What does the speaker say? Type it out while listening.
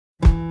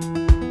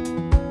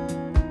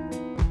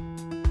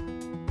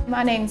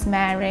My name's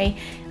Mary,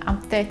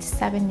 I'm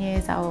 37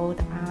 years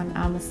old and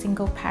I'm a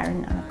single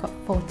parent and I've got a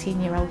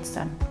 14-year-old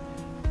son.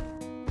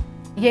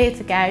 Years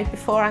ago,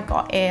 before I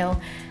got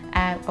ill,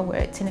 I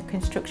worked in a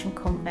construction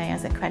company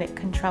as a credit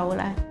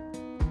controller.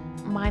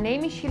 My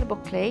name is Sheila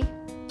Buckley,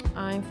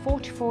 I'm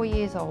 44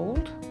 years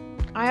old.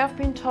 I have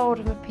been told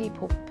I'm a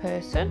people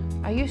person.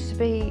 I used to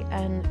be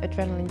an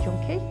adrenaline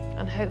junkie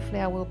and hopefully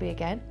I will be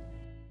again.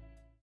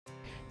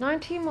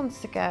 19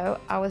 months ago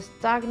I was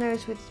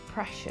diagnosed with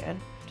depression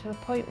to the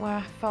point where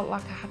I felt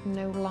like I had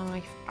no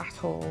life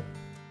at all.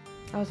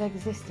 I was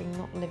existing,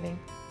 not living.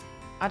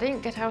 I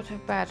didn't get out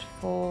of bed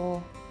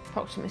for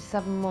approximately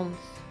 7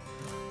 months.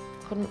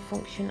 Couldn't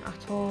function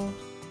at all.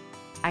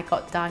 I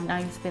got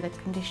diagnosed with a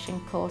condition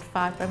called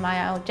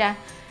fibromyalgia.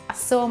 I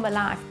saw my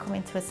life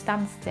coming to a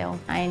standstill.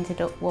 I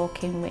ended up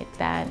walking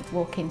with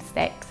walking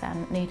sticks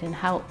and needing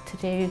help to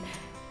do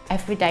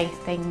everyday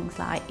things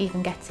like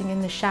even getting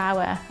in the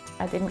shower.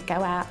 I didn't go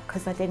out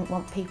because I didn't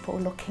want people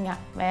looking at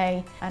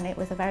me, and it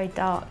was a very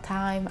dark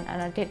time and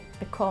I did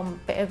become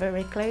a bit of a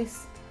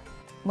recluse.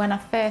 When I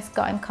first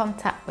got in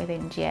contact with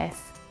Ingeus,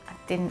 I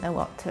didn't know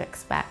what to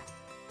expect.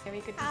 Very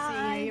good to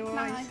see you.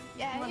 Nice.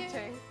 Yeah, you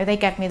too. They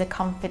gave me the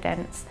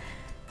confidence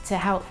to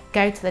help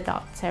go to the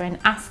doctor and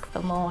ask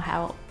for more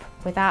help.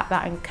 Without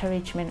that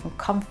encouragement and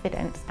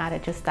confidence, I'd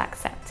have just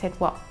accepted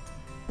what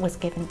was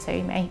given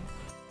to me.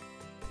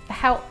 The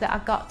help that I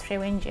got through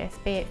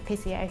Ingeus, be it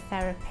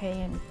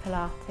physiotherapy and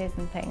Pilates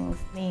and things,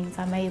 means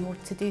I'm able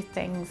to do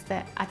things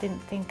that I didn't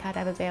think I'd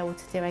ever be able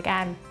to do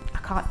again. I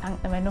can't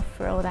thank them enough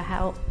for all their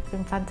help. It's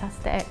been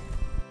fantastic.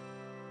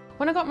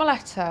 When I got my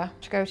letter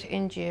to go to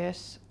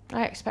Ingeus,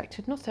 I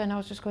expected nothing. I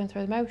was just going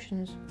through the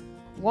motions.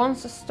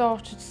 Once I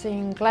started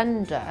seeing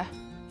Glenda,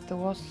 there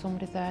was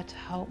somebody there to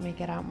help me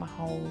get out my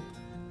hole.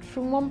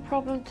 From one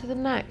problem to the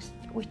next,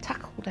 we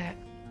tackled it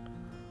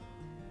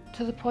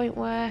to the point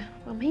where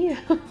I'm here.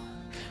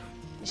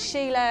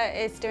 Sheila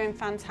is doing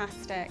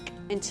fantastic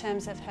in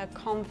terms of her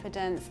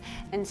confidence,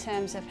 in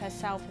terms of her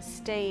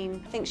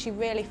self-esteem. I think she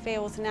really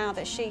feels now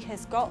that she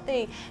has got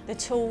the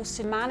tools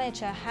to manage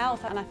her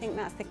health, and I think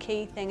that's the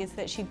key thing, is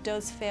that she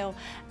does feel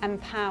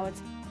empowered.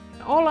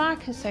 All I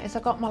can say is I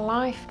got my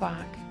life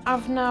back.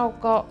 I've now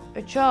got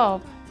a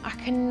job. I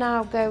can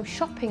now go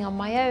shopping on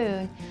my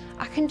own.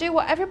 I can do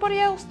what everybody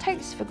else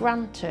takes for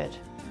granted.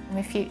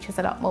 My future's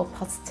a lot more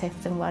positive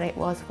than what it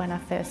was when I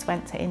first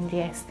went to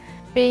Ingeus.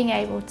 Being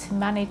able to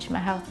manage my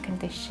health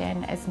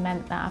condition has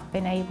meant that I've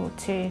been able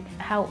to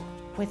help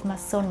with my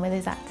son with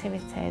his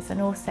activities,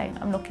 and also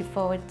I'm looking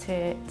forward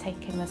to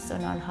taking my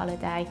son on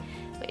holiday,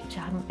 which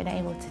I haven't been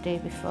able to do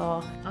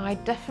before. I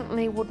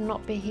definitely would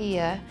not be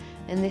here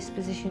in this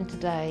position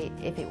today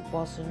if it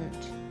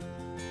wasn't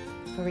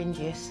for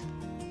Ingeus.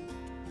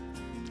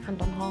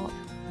 Hand on heart.